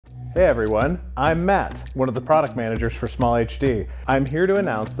Hey everyone, I'm Matt, one of the product managers for SmallHD. I'm here to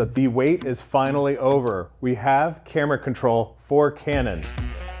announce that the wait is finally over. We have camera control for Canon.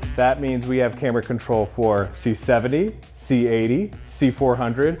 That means we have camera control for C70, C80,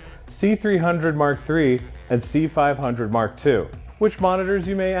 C400, C300 Mark III, and C500 Mark II. Which monitors,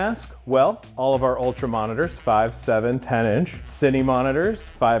 you may ask? Well, all of our Ultra monitors, 5, 7, 10-inch, Cine monitors,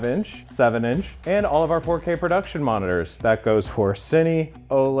 5-inch, 7-inch, and all of our 4K production monitors. That goes for Cine,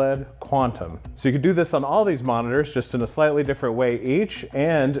 OLED, Quantum. So you can do this on all these monitors, just in a slightly different way each,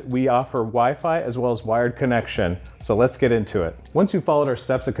 and we offer Wi-Fi as well as wired connection. So let's get into it. Once you've followed our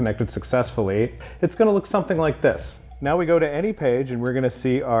steps and connected successfully, it's gonna look something like this. Now we go to any page and we're gonna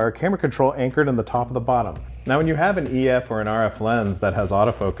see our camera control anchored in the top of the bottom. Now when you have an EF or an RF lens that has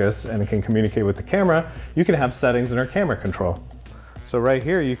autofocus and it can communicate with the camera, you can have settings in our camera control. So right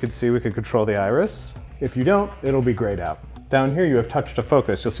here you can see we can control the iris. If you don't, it'll be grayed out. Down here you have touch to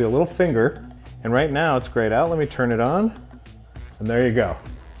focus. You'll see a little finger, and right now it's grayed out. Let me turn it on, and there you go.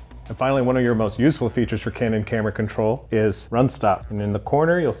 And finally, one of your most useful features for Canon camera control is run stop. And in the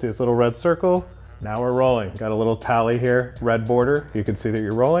corner, you'll see this little red circle. Now we're rolling. Got a little tally here, red border. You can see that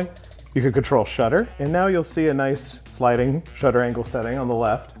you're rolling. You can control shutter, and now you'll see a nice sliding shutter angle setting on the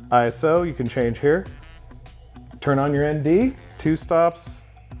left. ISO, you can change here. Turn on your ND, 2 stops,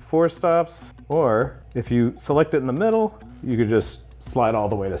 4 stops, or if you select it in the middle, you could just slide all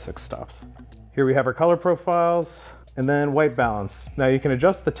the way to 6 stops. Here we have our color profiles, and then white balance. Now you can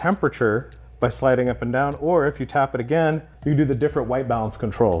adjust the temperature by sliding up and down, or if you tap it again, you can do the different white balance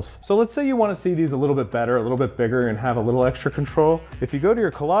controls. So let's say you want to see these a little bit better, a little bit bigger, and have a little extra control. If you go to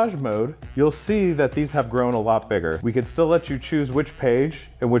your collage mode, you'll see that these have grown a lot bigger. We could still let you choose which page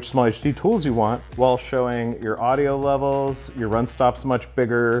and which SmallHD tools you want while showing your audio levels, your run stops much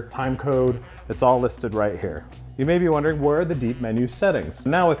bigger, time code. It's all listed right here. You may be wondering, where are the deep menu settings?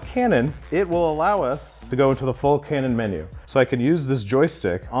 Now with Canon, it will allow us to go into the full Canon menu. So I can use this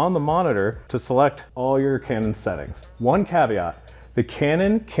joystick on the monitor to select all your Canon settings. One caveat, the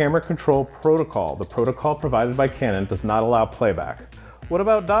Canon Camera Control Protocol, the protocol provided by Canon, does not allow playback. What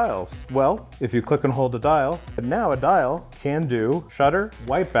about dials? Well, if you click and hold a dial, and now a dial can do shutter,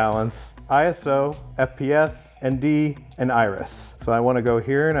 white balance, ISO, FPS, ND, and iris. So I want to go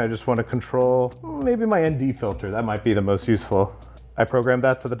here and I just want to control maybe my ND filter. That might be the most useful. I program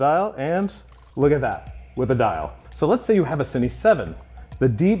that to the dial, and look at that, with a dial. So let's say you have a Cine 7. The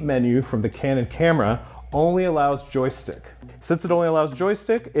deep menu from the Canon camera only allows joystick. Since it only allows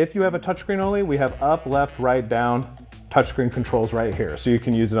joystick, if you have a touchscreen only, we have up, left, right, down, touchscreen controls right here. So you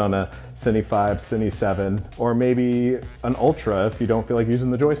can use it on a Cine 5, Cine 7, or maybe an Ultra if you don't feel like using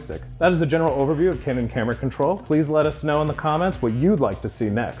the joystick. That is a general overview of Canon camera control. Please let us know in the comments what you'd like to see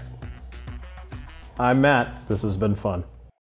next. I'm Matt, this has been fun.